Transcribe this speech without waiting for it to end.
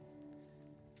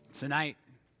Tonight,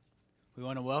 we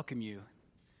want to welcome you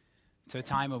to a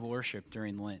time of worship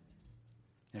during Lent.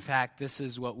 In fact, this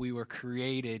is what we were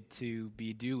created to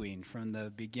be doing. From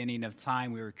the beginning of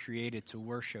time, we were created to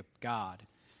worship God.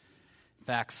 In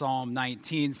fact, Psalm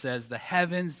 19 says, "The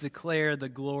heavens declare the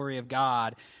glory of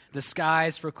God. The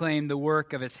skies proclaim the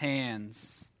work of his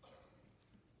hands."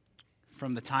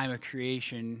 From the time of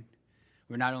creation,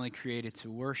 we're not only created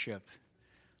to worship,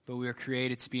 but we are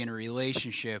created to be in a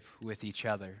relationship with each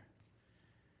other.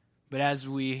 But as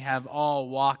we have all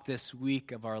walked this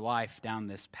week of our life down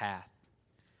this path,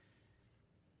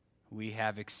 we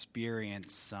have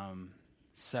experienced some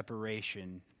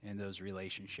separation in those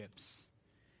relationships.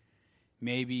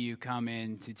 Maybe you come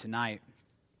into tonight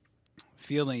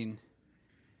feeling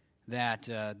that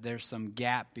there's some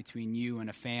gap between you and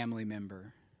a family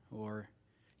member, or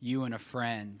you and a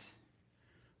friend,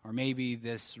 or maybe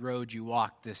this road you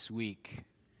walked this week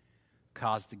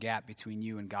caused the gap between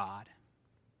you and God.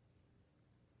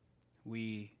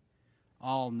 We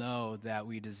all know that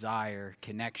we desire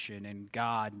connection, and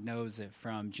God knows it.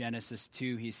 From Genesis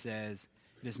 2, he says,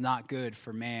 "It is not good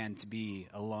for man to be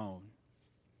alone."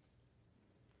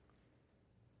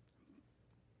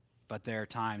 But there are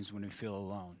times when we feel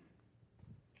alone.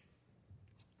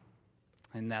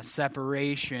 And that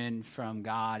separation from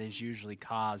God is usually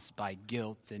caused by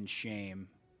guilt and shame.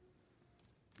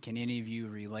 Can any of you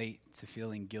relate to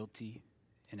feeling guilty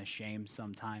and ashamed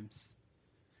sometimes?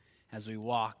 As we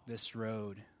walk this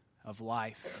road of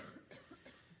life,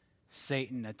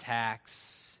 Satan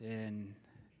attacks and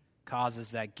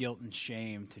causes that guilt and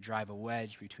shame to drive a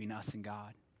wedge between us and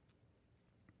God.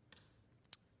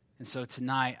 And so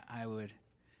tonight, I would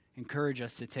encourage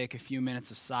us to take a few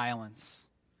minutes of silence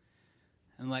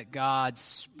and let God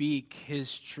speak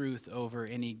his truth over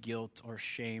any guilt or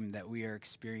shame that we are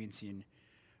experiencing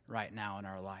right now in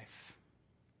our life.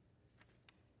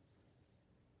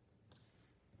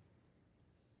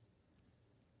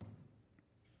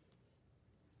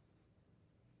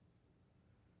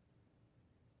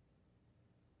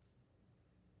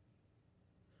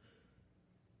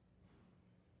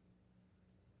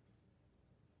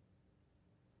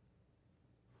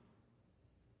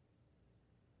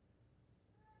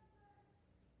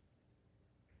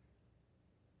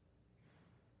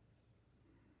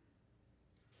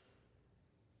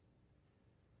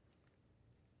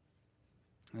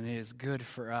 And it is good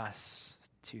for us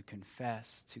to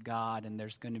confess to God. And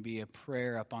there's going to be a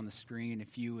prayer up on the screen.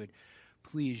 If you would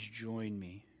please join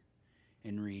me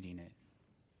in reading it.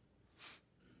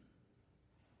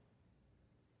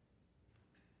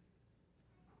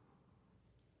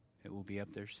 It will be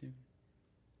up there soon.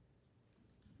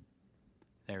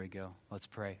 There we go. Let's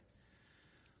pray.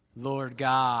 Lord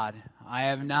God, I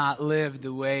have not lived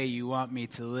the way you want me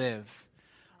to live.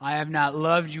 I have not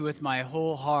loved you with my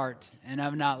whole heart, and I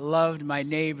have not loved my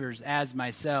neighbors as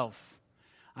myself.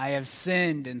 I have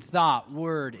sinned in thought,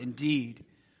 word, and deed.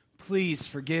 Please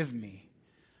forgive me.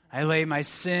 I lay my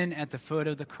sin at the foot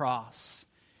of the cross.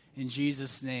 In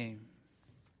Jesus' name.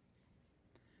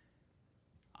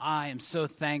 I am so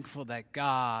thankful that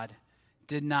God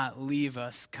did not leave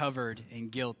us covered in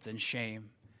guilt and shame,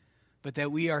 but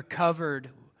that we are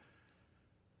covered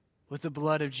with the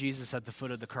blood of Jesus at the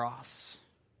foot of the cross.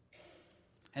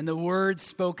 And the words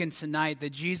spoken tonight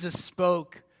that Jesus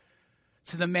spoke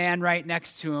to the man right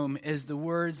next to him is the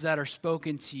words that are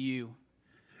spoken to you.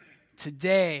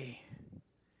 Today,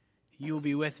 you will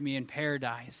be with me in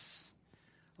paradise.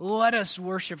 Let us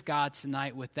worship God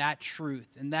tonight with that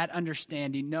truth and that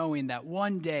understanding, knowing that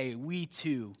one day we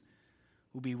too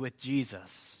will be with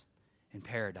Jesus in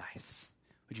paradise.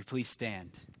 Would you please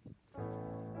stand?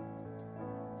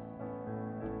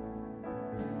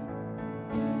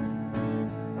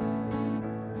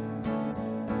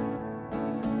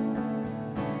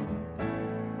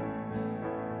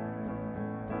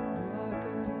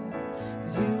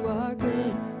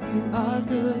 You are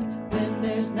good when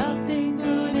there's nothing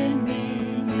good in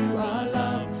me. You are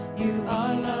love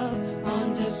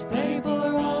on display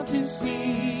for all to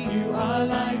see. You are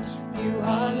light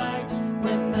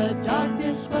when the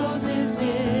darkness closes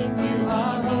in. You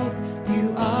are hope,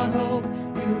 you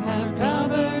have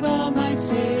covered all my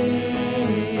sin.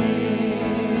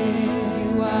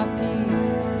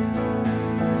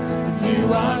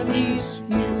 You are peace,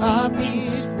 you are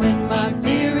peace when my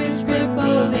fear is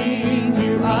crippling.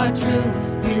 You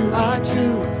are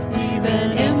true,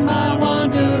 even in my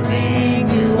wandering.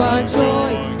 You are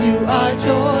joy,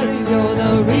 you're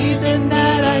the reason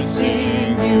that I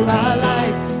sing. You are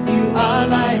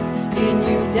life, in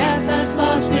you death has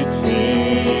lost its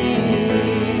sting.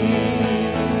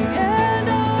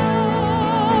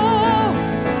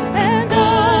 And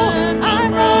oh,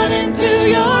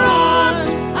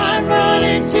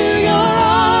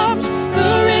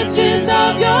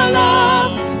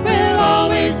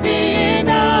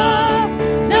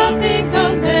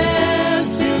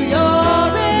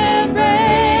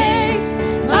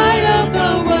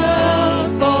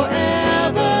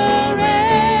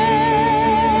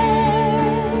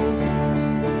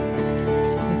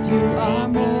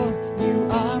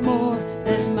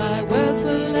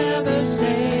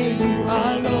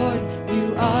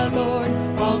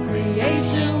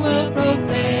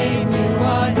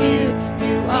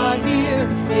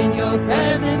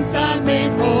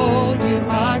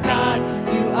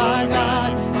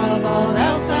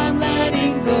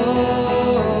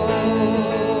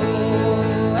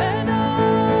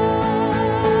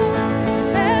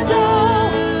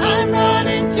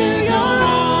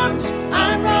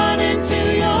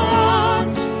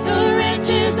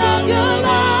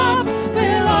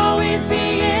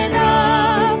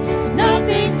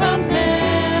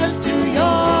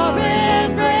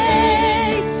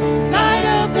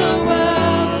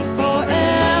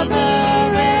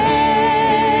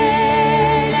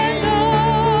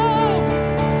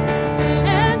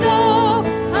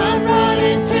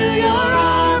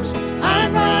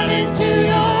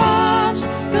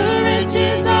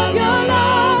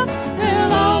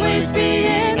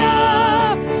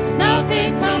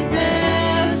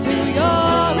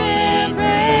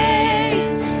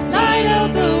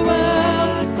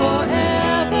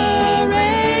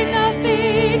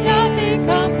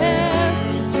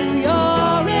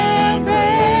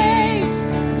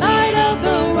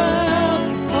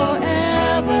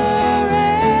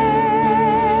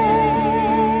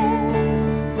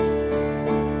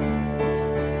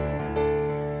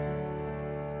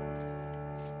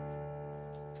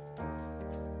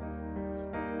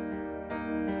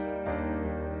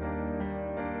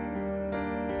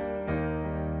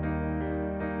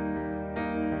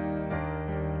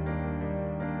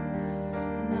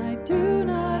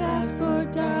 ask for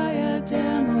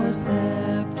diadem or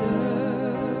scepter.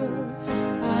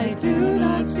 I do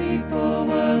not seek for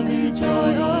worldly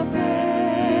joy or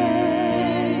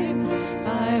fame.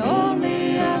 I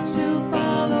only ask to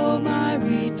follow my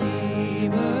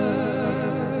Redeemer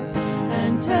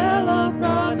and tell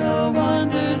abroad the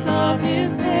wonders of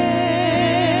his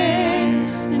name.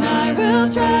 And I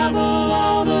will travel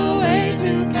all the way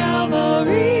to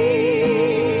Calvary,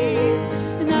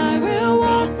 and I will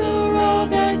walk the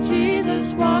road that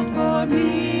Jesus walked for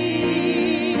me.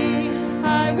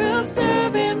 I will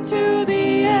serve him to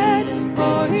the end,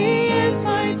 for he is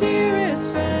my dearest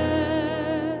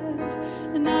friend.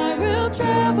 And I will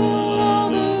travel all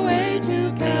the way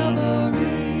to Calvary.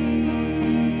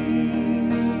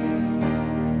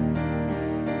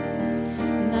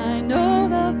 And I know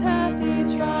the path he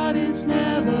trod is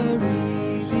never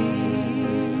easy.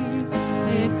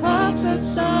 It cost the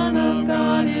Son of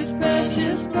God his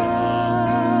precious blood.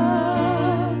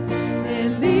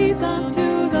 It leads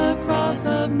unto the cross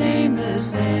of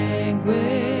nameless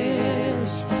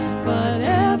anguish, but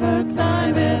ever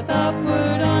climbeth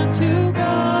upward unto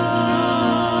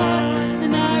God.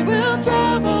 And I will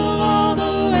travel all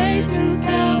the way to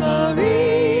Calvary,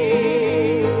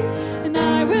 and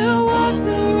I will walk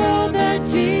the road that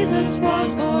Jesus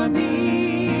walked for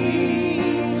me.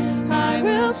 I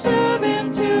will serve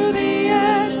him to the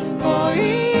end, for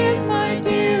he is my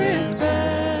dearest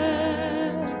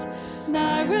friend. And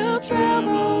I will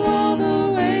travel all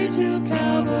the way to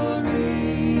Calvary.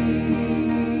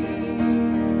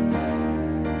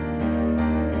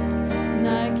 And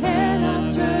I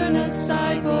cannot turn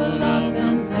aside, for love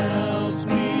compels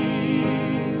me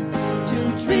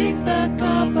to drink the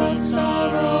cup of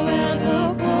sorrow and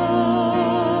of woe.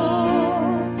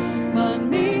 But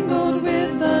mingled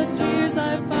with those tears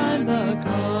I find the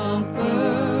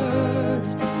comfort,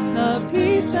 the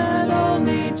peace that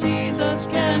only Jesus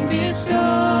can bestow.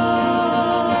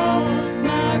 And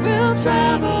I will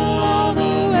travel all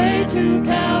the way to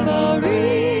Calvary,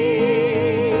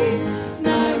 and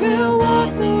I will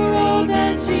walk the road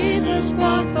that Jesus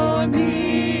walked for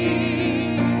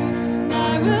me. And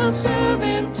I will serve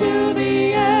him to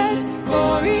the end,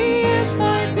 for he is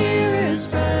my dearest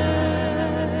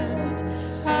friend.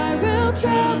 I will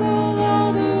travel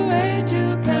all the way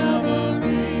to Calvary.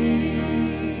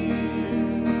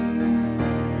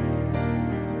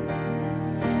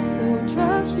 So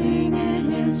trusting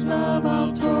in his love,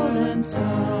 I'll toil and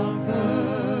suffer,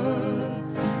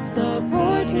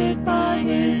 supported by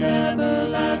his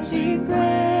everlasting grace,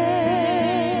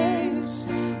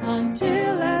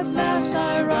 until at last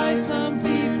I rise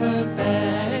complete,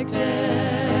 perfected,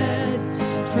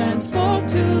 transformed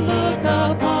to look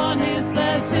upon his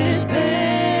blessed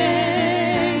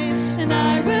face. And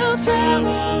I will travel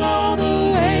all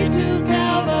the way to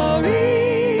Calvary,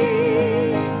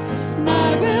 and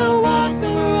I will walk the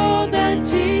road that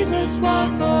Jesus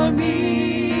walked for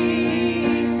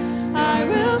me. I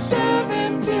will serve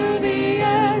him to the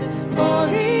end, for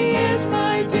he is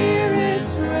my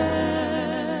dearest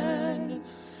friend.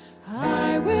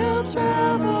 I will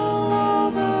travel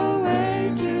all the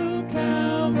way to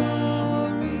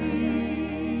Calvary.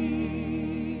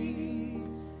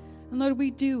 And Lord,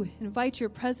 we do invite your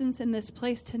presence in this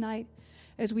place tonight.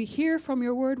 As we hear from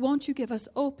your word, won't you give us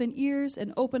open ears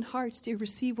and open hearts to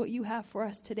receive what you have for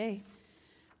us today?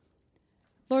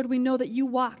 Lord, we know that you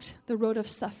walked the road of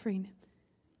suffering,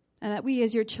 and that we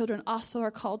as your children also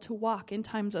are called to walk in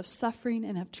times of suffering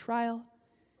and of trial.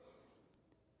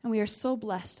 And we are so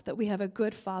blessed that we have a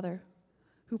good Father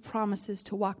who promises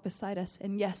to walk beside us.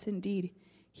 And yes, indeed,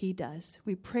 he does.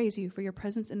 We praise you for your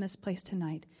presence in this place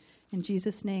tonight. In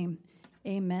Jesus' name,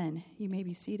 amen. You may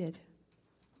be seated.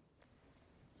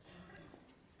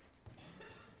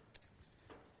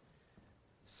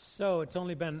 So it's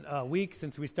only been a week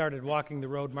since we started walking the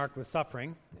road marked with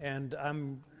suffering, and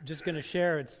I'm just going to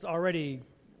share, it's already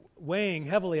weighing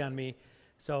heavily on me.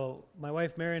 So my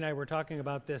wife Mary and I were talking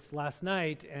about this last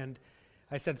night, and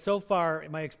I said, so far,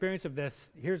 in my experience of this,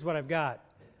 here's what I've got,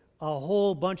 a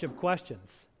whole bunch of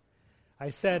questions. I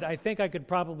said, I think I could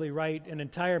probably write an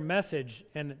entire message,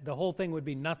 and the whole thing would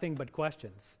be nothing but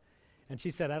questions. And she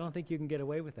said, I don't think you can get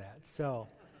away with that. So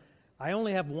I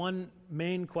only have one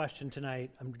main question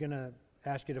tonight I'm going to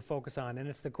ask you to focus on, and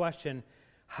it's the question,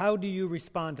 how do you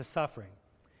respond to suffering?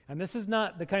 And this is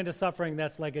not the kind of suffering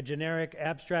that's like a generic,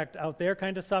 abstract, out there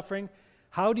kind of suffering.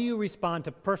 How do you respond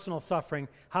to personal suffering?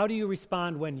 How do you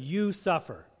respond when you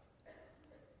suffer?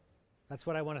 That's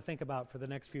what I want to think about for the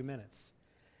next few minutes.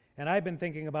 And I've been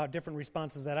thinking about different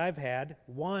responses that I've had.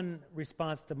 One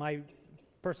response to my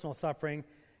personal suffering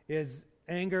is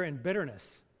anger and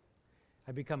bitterness.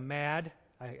 I become mad.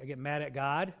 I get mad at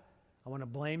God. I want to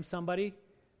blame somebody,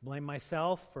 blame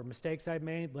myself for mistakes I've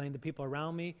made, blame the people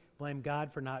around me, blame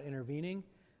God for not intervening.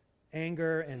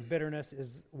 Anger and bitterness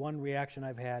is one reaction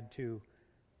I've had to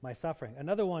my suffering.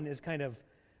 Another one is kind of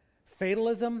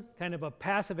fatalism, kind of a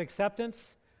passive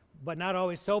acceptance, but not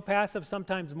always so passive,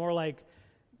 sometimes more like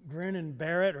grin and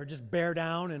bear it, or just bear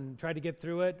down and try to get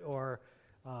through it, or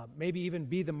maybe even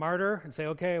be the martyr and say,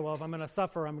 okay, well, if I'm going to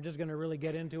suffer, I'm just going to really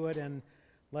get into it and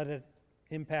let it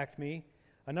impact me.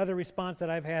 Another response that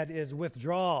I've had is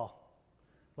withdrawal,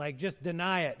 like just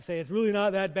deny it, say it's really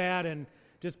not that bad, and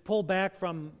just pull back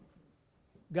from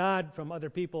God, from other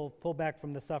people, pull back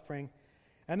from the suffering.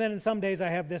 And then in some days I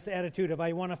have this attitude of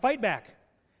I want to fight back.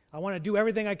 I want to do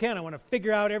everything I can. I want to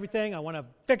figure out everything. I want to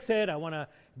fix it. I want to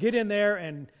get in there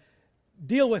and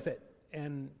deal with it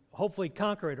and hopefully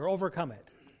conquer it or overcome it.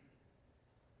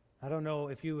 I don't know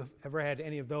if you've ever had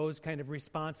any of those kind of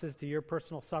responses to your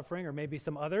personal suffering, or maybe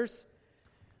some others.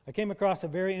 I came across a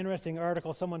very interesting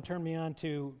article. Someone turned me on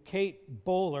to Kate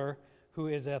Bowler, who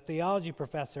is a theology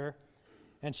professor,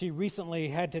 and she recently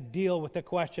had to deal with the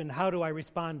question, how do I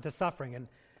respond to suffering? And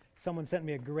someone sent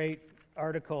me a great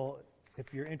article.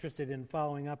 If you're interested in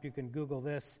following up, you can Google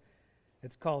this.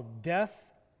 It's called Death,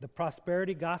 the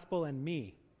Prosperity Gospel, and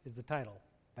Me, is the title,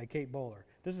 by Kate Bowler.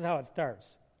 This is how it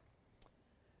starts.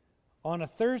 On a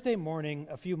Thursday morning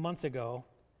a few months ago,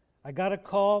 I got a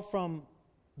call from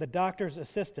the doctor's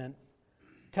assistant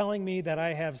telling me that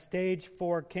I have stage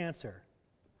 4 cancer.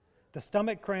 The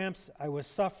stomach cramps I was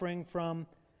suffering from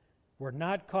were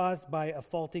not caused by a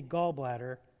faulty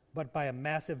gallbladder, but by a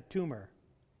massive tumor.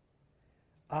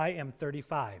 I am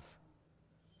 35.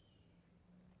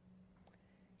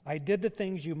 I did the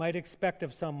things you might expect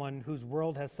of someone whose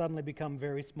world has suddenly become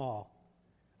very small.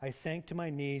 I sank to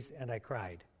my knees and I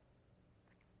cried.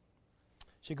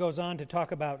 She goes on to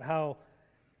talk about how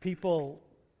people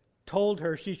told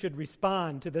her she should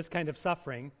respond to this kind of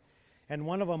suffering, and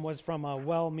one of them was from a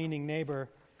well-meaning neighbor.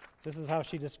 This is how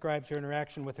she describes her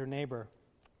interaction with her neighbor.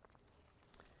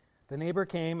 The neighbor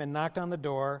came and knocked on the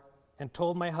door and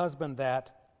told my husband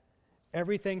that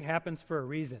everything happens for a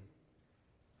reason.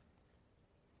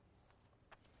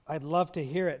 I'd love to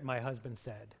hear it, my husband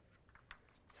said.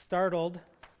 Startled,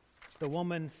 the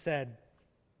woman said,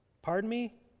 "Pardon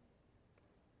me?"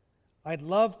 "I'd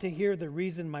love to hear the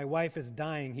reason my wife is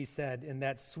dying," he said in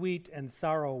that sweet and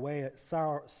sour way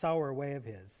of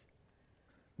his.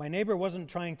 My neighbor wasn't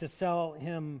trying to sell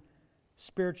him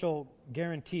spiritual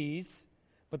guarantees,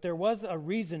 but there was a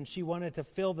reason she wanted to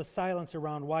fill the silence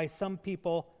around why some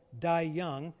people die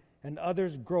young and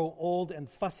others grow old and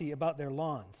fussy about their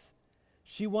lawns.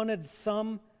 She wanted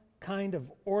some kind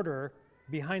of order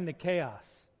behind the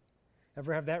chaos.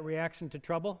 Ever have that reaction to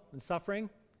trouble and suffering?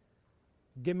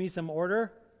 Give me some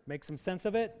order, make some sense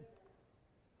of it.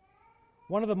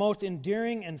 One of the most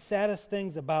endearing and saddest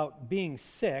things about being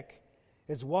sick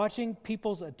is watching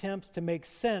people's attempts to make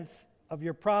sense of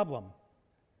your problem.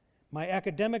 My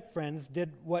academic friends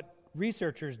did what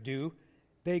researchers do.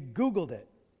 They Googled it.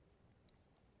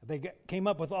 They came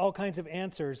up with all kinds of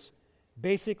answers.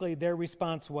 Basically, their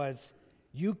response was,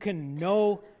 you can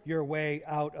know your way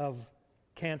out of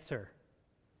cancer.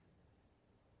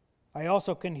 I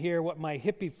also can hear what my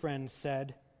hippie friends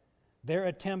said, their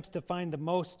attempts to find the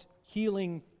most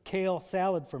healing kale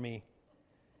salad for me.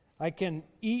 I can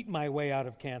eat my way out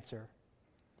of cancer.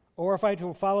 Or if I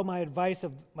to follow my advice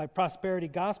of my prosperity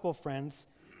gospel friends,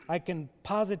 I can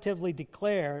positively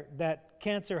declare that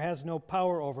cancer has no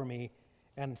power over me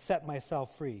and set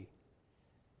myself free.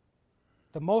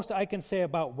 The most I can say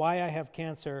about why I have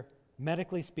cancer,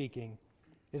 medically speaking,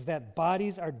 is that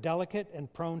bodies are delicate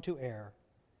and prone to err.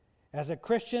 As a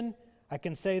Christian, I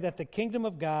can say that the kingdom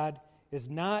of God is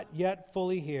not yet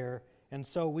fully here, and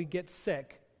so we get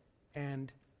sick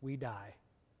and we die.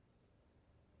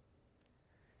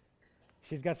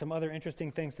 She's got some other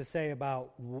interesting things to say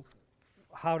about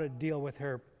how to deal with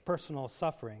her personal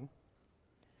suffering.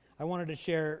 I wanted to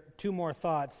share two more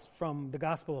thoughts from the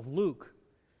Gospel of Luke,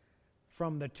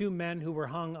 from the two men who were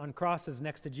hung on crosses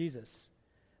next to Jesus.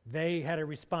 They had a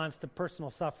response to personal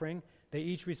suffering. They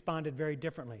each responded very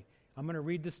differently. I'm going to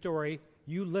read the story.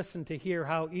 You listen to hear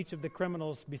how each of the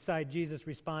criminals beside Jesus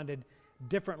responded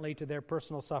differently to their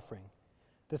personal suffering.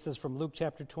 This is from Luke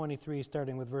chapter 23,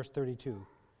 starting with verse 32.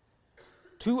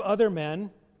 Two other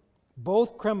men,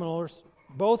 both criminals,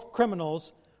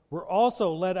 were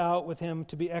also led out with him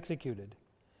to be executed.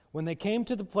 When they came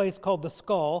to the place called the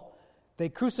Skull, they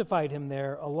crucified him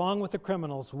there along with the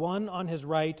criminals, one on his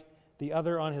right, the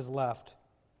other on his left.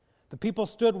 The people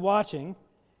stood watching,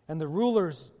 and the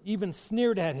rulers even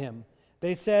sneered at him.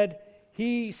 They said,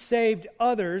 "He saved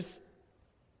others.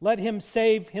 Let him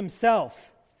save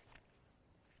himself.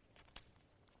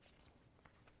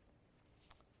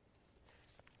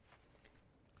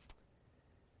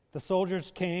 The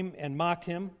soldiers came and mocked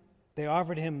him. They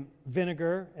offered him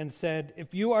vinegar and said,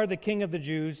 "If you are the king of the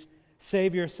Jews,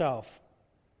 save yourself."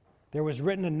 There was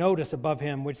written a notice above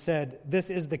him which said, "This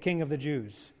is the king of the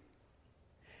Jews."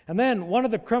 And then one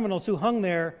of the criminals who hung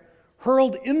there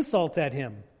hurled insults at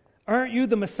him. "Aren't you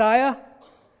the Messiah?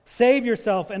 Save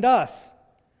yourself and us."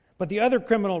 But the other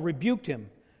criminal rebuked him.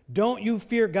 "Don't you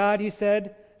fear God," he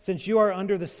said, "since you are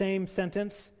under the same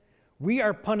sentence? We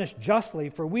are punished justly,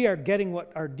 for we are getting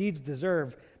what our deeds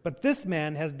deserve, but this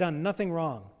man has done nothing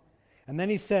wrong." And then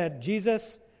he said,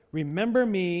 "Jesus, remember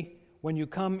me when you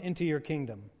come into your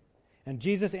kingdom." And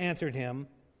Jesus answered him,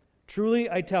 "Truly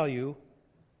I tell you,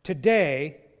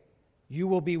 today you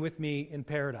will be with me in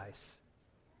paradise."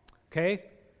 Okay?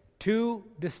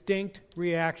 Two distinct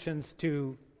reactions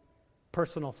to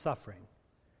personal suffering.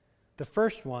 The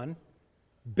first one,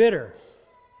 bitter,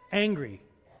 angry,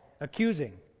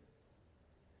 accusing,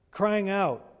 crying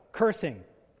out, cursing.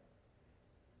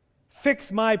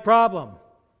 "Fix my problem.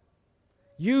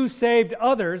 You saved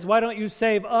others, why don't you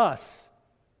save us?"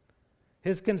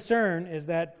 His concern is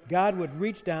that God would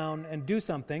reach down and do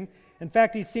something. In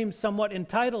fact, he seems somewhat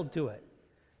entitled to it.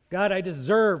 "God, I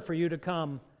deserve for you to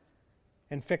come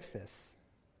and fix this."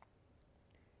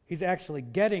 He's actually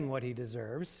getting what he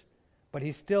deserves, but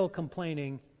he's still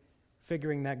complaining,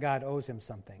 figuring that God owes him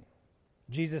something.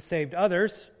 Jesus saved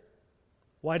others.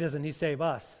 Why doesn't he save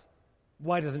us?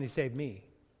 Why doesn't he save me?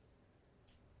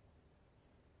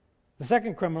 The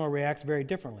second criminal reacts very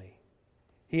differently.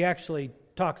 He actually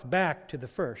talks back to the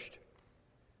first.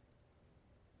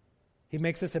 He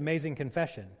makes this amazing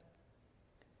confession.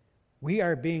 We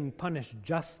are being punished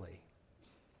justly.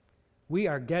 We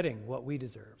are getting what we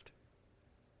deserved.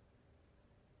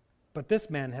 But this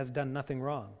man has done nothing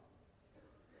wrong.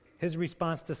 His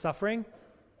response to suffering?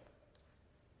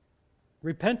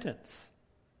 Repentance.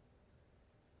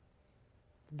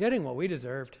 Getting what we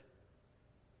deserved.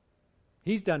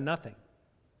 He's done nothing.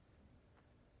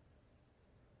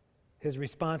 His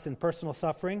response in personal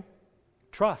suffering?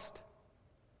 Trust.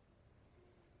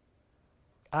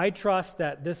 I trust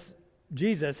that this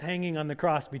Jesus hanging on the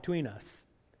cross between us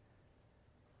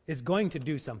is going to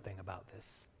do something about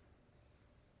this.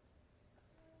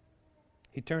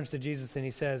 He turns to Jesus and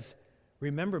he says,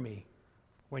 "Remember me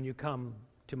when you come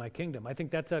to my kingdom." I think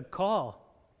that's a call.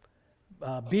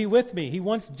 Be with me. He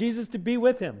wants Jesus to be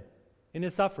with him in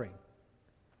his suffering.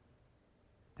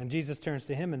 And Jesus turns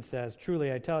to him and says,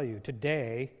 "Truly I tell you,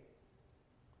 today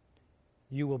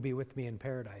you will be with me in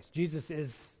paradise." Jesus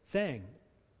is saying,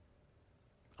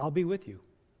 I'll be with you.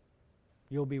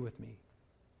 You'll be with me.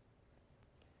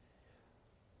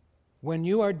 When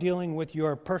you are dealing with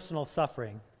your personal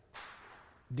suffering,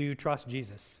 do you trust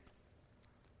Jesus?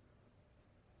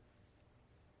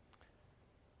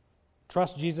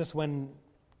 Trust Jesus when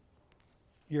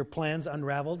your plans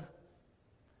unraveled,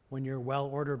 when your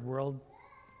well-ordered world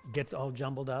gets all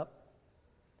jumbled up.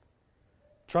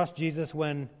 Trust Jesus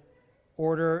when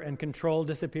order and control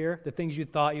disappear, the things you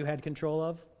thought you had control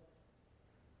of,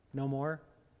 no more.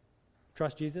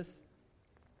 Trust Jesus.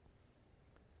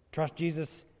 Trust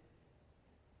Jesus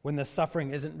when the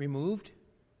suffering isn't removed,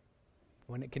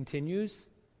 when it continues.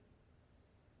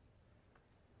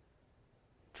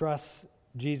 Trust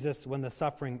Jesus when the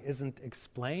suffering isn't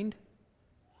explained.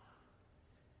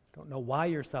 Don't know why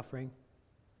you're suffering.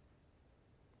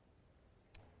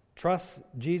 Trust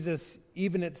Jesus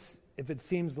even if it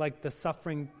seems like the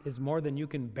suffering is more than you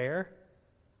can bear.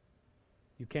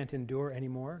 You can't endure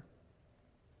anymore.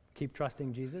 Keep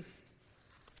trusting Jesus.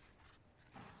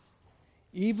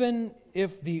 Even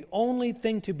if the only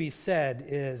thing to be said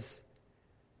is,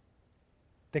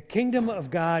 the kingdom of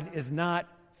God is not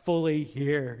fully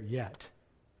here yet,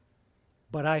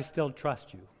 but I still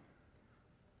trust you.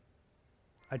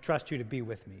 I trust you to be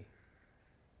with me.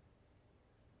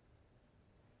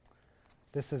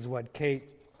 This is what Kate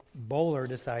Bowler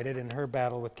decided in her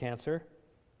battle with cancer.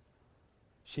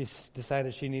 She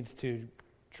decided she needs to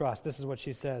trust. This is what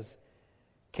she says.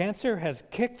 "Cancer has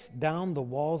kicked down the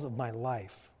walls of my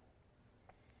life.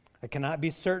 I cannot be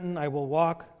certain I will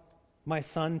walk my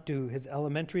son to his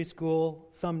elementary school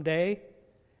someday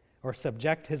or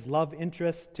subject his love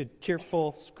interest to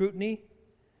cheerful scrutiny.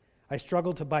 I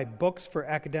struggle to buy books for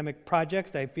academic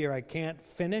projects I fear I can't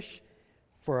finish.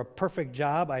 For a perfect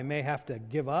job I may have to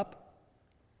give up.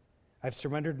 I've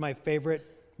surrendered my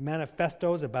favorite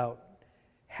manifestos about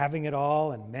having it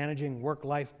all and managing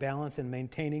work-life balance and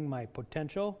maintaining my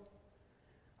potential.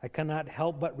 I cannot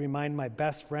help but remind my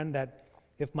best friend that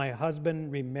if my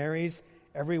husband remarries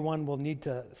everyone will need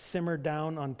to simmer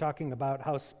down on talking about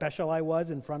how special I was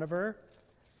in front of her.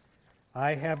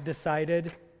 I have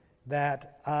decided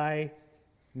that I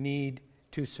need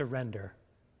to surrender.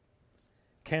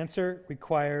 Cancer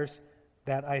requires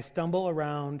that I stumble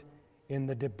around in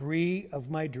the debris of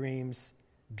my dreams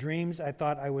I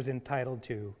thought I was entitled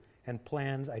to, and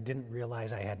plans I didn't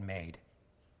realize I had made.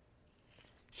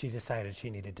 She decided she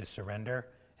needed to surrender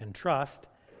and trust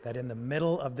that in the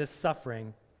middle of this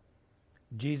suffering,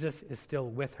 Jesus is still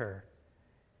with her,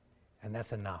 and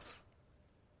that's enough.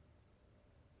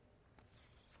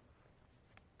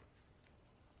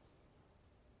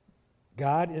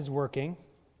 God is working,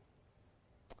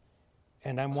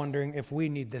 and I'm wondering if we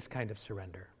need this kind of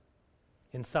surrender.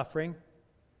 In suffering,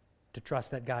 to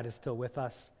trust that God is still with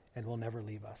us and will never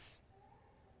leave us.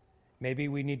 Maybe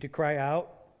we need to cry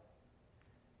out,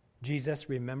 Jesus,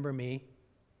 remember me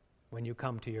when you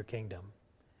come to your kingdom.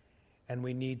 And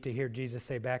we need to hear Jesus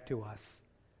say back to us,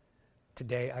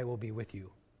 today I will be with you.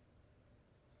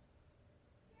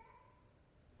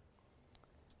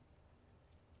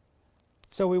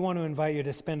 So we want to invite you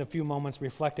to spend a few moments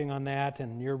reflecting on that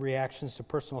and your reactions to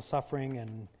personal suffering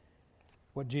and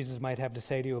what Jesus might have to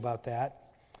say to you about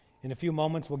that. In a few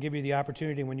moments, we'll give you the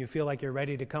opportunity when you feel like you're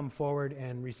ready to come forward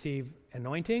and receive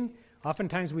anointing.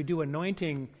 Oftentimes we do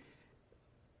anointing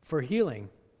for healing,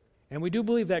 and we do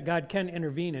believe that God can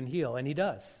intervene and heal, and he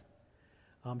does.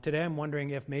 Today I'm wondering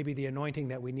if maybe the anointing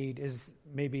that we need is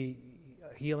maybe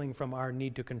healing from our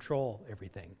need to control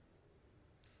everything.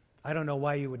 I don't know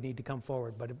why you would need to come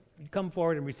forward, but if you come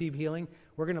forward and receive healing,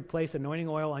 we're going to place anointing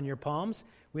oil on your palms.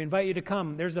 We invite you to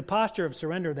come. There's a posture of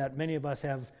surrender that many of us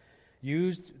have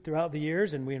used throughout the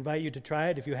years, and we invite you to try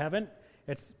it if you haven't.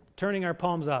 It's turning our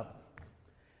palms up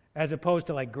as opposed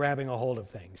to like grabbing a hold of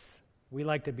things. We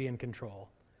like to be in control.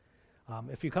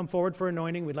 If you come forward for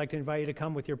anointing, we'd like to invite you to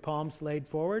come with your palms laid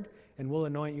forward, and we'll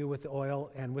anoint you with the oil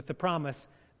and with the promise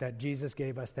that Jesus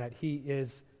gave us that he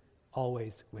is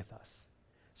always with us.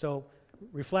 So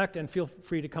reflect and feel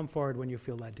free to come forward when you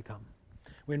feel led to come.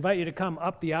 We invite you to come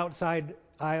up the outside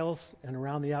aisles and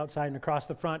around the outside and across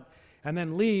the front, and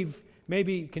then leave,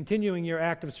 maybe continuing your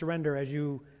act of surrender as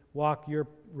you walk your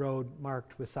road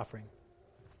marked with suffering.